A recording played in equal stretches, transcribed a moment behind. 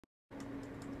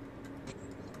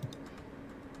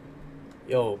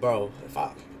Yo, bro,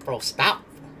 bro, stop.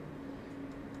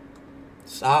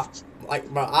 Stop. Like,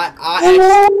 bro, I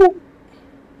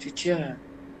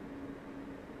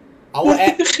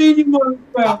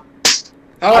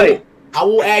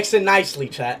will ask it nicely,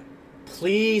 chat.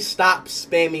 Please stop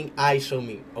spamming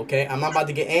Ishowsmeat, okay? I'm not about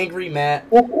to get angry, mad.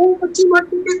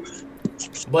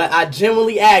 But I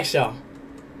genuinely ask y'all.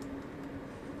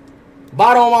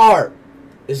 Bottom of my heart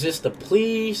is just to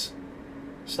please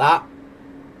stop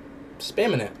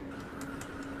spamming it.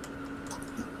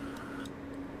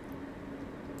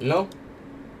 You know?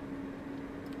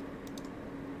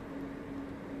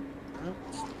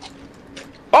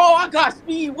 Oh, I got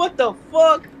Speed. What the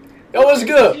fuck? Yo, what's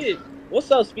good? Shit. What's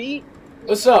up, Speed?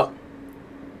 What's up?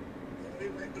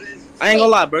 I ain't gonna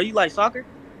lie, bro. You like soccer?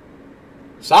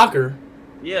 Soccer?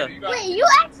 Yeah. Wait, you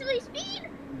actually Speed?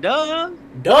 Duh.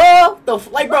 Duh?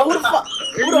 Like, bro, who the fuck?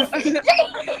 Who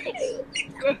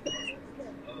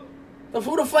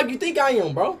the fuck you think I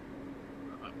am, bro?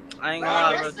 I ain't gonna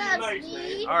lie, bro. What's up,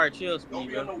 Speed? Alright, chill,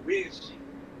 Speed, bro.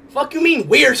 Fuck you mean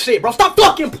weird shit, bro? Stop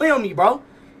fucking playing with me, bro.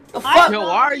 The fuck? Yo,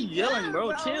 why are you yelling,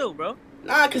 bro? Chill, bro.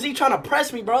 Nah, cause he trying to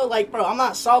press me, bro. Like, bro, I'm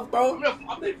not soft, bro.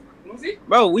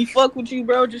 Bro, we fuck with you,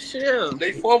 bro. Just chill.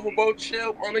 They fumble, bro.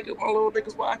 Chill, my nigga. My little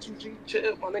niggas watching. G.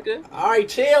 Chill, my nigga. All right,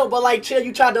 chill, but like, chill.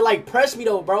 You tried to like press me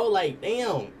though, bro. Like,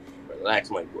 damn. Relax,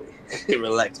 my boy.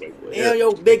 Relax, my boy. Damn,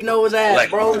 yo, big nose ass,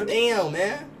 bro. Damn,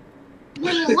 man.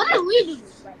 What are we doing?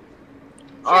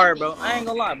 Alright, bro. I ain't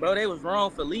gonna lie, bro. They was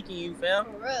wrong for leaking you, fam.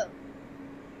 For real.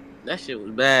 That shit was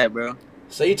bad, bro.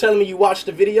 So you telling me you watched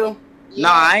the video? Yeah.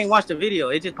 Nah, I ain't watched the video.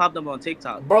 It just popped up on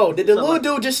TikTok. Bro, did the little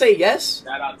dude just say yes?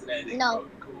 Shout out to that nigga. No.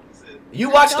 You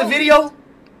watched the video?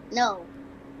 No.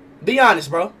 Be honest,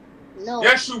 bro. No.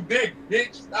 Yes, you big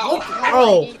bitch.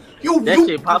 Bro, That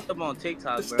shit popped up on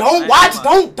TikTok, bro. Don't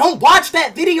watch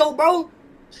that video, bro.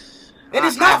 And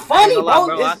it's not funny,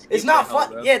 bro. It's not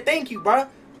fun. Yeah, thank you, bro.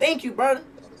 Thank you, bro.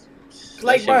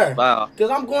 Like, bro,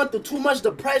 because I'm going through too much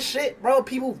depressed shit, bro.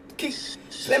 People keep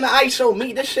slamming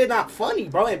Ishowsmeat. This shit not funny,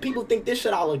 bro. And people think this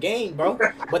shit all a game, bro.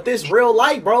 But this real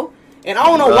life, bro. And I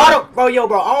don't know why, bro,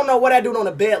 I don't know what I do on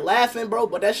the bed laughing, bro.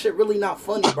 But that shit really not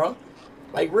funny, bro.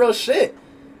 Like, real shit.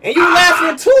 And you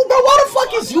laughing too, bro. Why the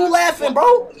fuck is you laughing,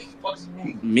 bro?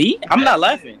 Me? I'm not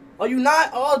laughing. Oh, you not?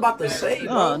 Oh, I was about to say,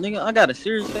 bro. Nah, nigga, I got a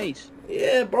serious face.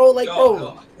 Yeah, bro. Like,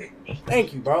 bro.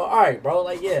 Thank you, bro. All right, bro.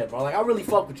 Like, yeah, bro. Like, I really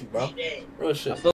fuck with you, bro. Real shit.